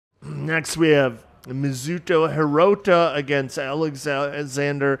Next, we have Mizuto Hirota against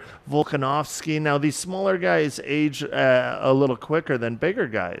Alexander Volkanovski. Now, these smaller guys age a little quicker than bigger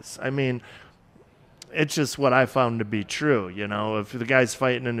guys. I mean, it's just what I found to be true. You know, if the guy's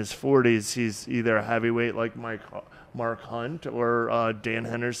fighting in his 40s, he's either a heavyweight like Mark Hunt or Dan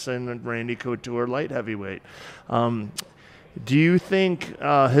Henderson and Randy Couture, light heavyweight. Do you think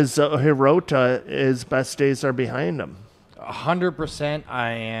his Hirota, his best days are behind him? 100%.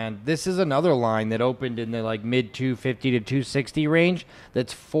 And this is another line that opened in the like mid 250 to 260 range.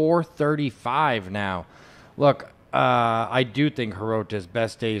 That's 435 now. Look, I do think Hirota's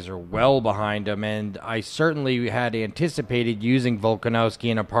best days are well behind him, and I certainly had anticipated using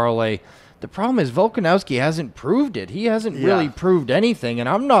Volkanovski in a parlay. The problem is Volkanovski hasn't proved it. He hasn't really proved anything, and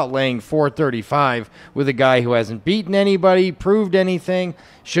I'm not laying 435 with a guy who hasn't beaten anybody, proved anything.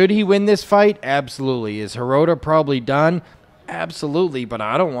 Should he win this fight? Absolutely. Is Hirota probably done? Absolutely, but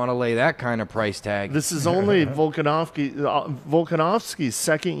I don't want to lay that kind of price tag. This is only Volkanovski's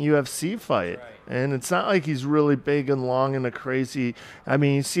second UFC fight. Right. And it's not like he's really big and long and a crazy. I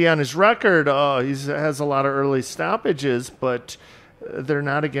mean, you see on his record, he has a lot of early stoppages, but they're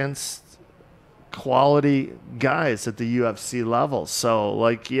not against quality guys at the UFC level. So,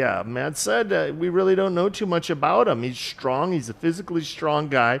 like, yeah, Matt said, we really don't know too much about him. He's strong. He's a physically strong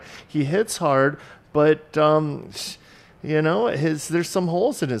guy. He hits hard, but you know, there's some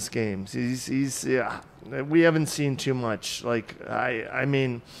holes in his games. We haven't seen too much. Like, I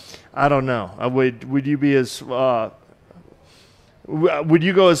mean, I don't know. Would you be as would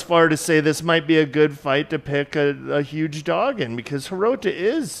you go as far to say this might be a good fight to pick a huge dog in? Because Hirota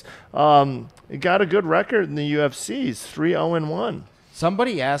is got a good record in the UFC. He's 3-0-1.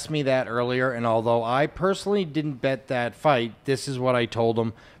 Somebody asked me that earlier, and although I personally didn't bet that fight, this is what I told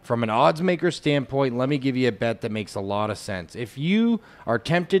them. From an odds maker standpoint, let me give you a bet that makes a lot of sense. If you are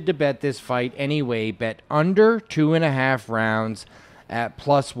tempted to bet this fight anyway, bet under 2.5 rounds at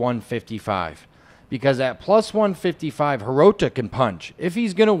plus 155. Because at plus 155, Hirota can punch. If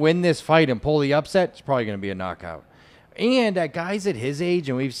he's going to win this fight and pull the upset, it's probably going to be a knockout. And at guys at his age,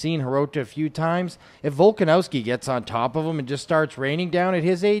 and we've seen Hirota a few times, if Volkanovski gets on top of him and just starts raining down at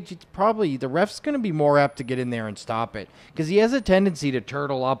his age, it's probably the ref's going to be more apt to get in there and stop it because he has a tendency to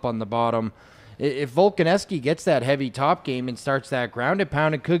turtle up on the bottom. If Volkanovski gets that heavy top game and starts that ground and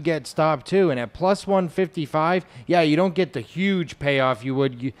pound, it could get stopped too. And at plus 155, yeah, you don't get the huge payoff you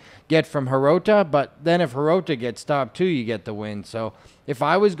would get from Hirota, but then if Hirota gets stopped too, you get the win. So if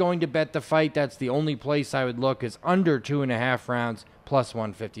I was going to bet the fight, that's the only place I would look is under 2.5 rounds, plus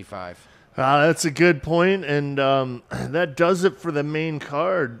 155. That's a good point, and that does it for the main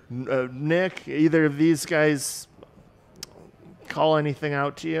card. Nick, either of these guys call anything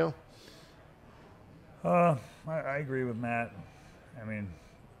out to you? I agree with Matt. I mean,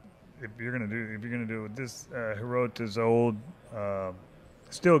 if you're gonna do it, this Hirota's old,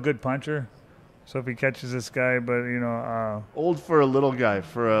 still a good puncher. So if he catches this guy, but you know, old for a little guy,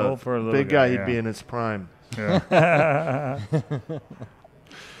 for a big guy, he'd be in his prime. Yeah.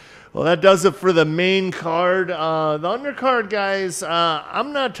 Well, that does it for the main card. The undercard guys,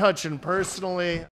 I'm not touching personally.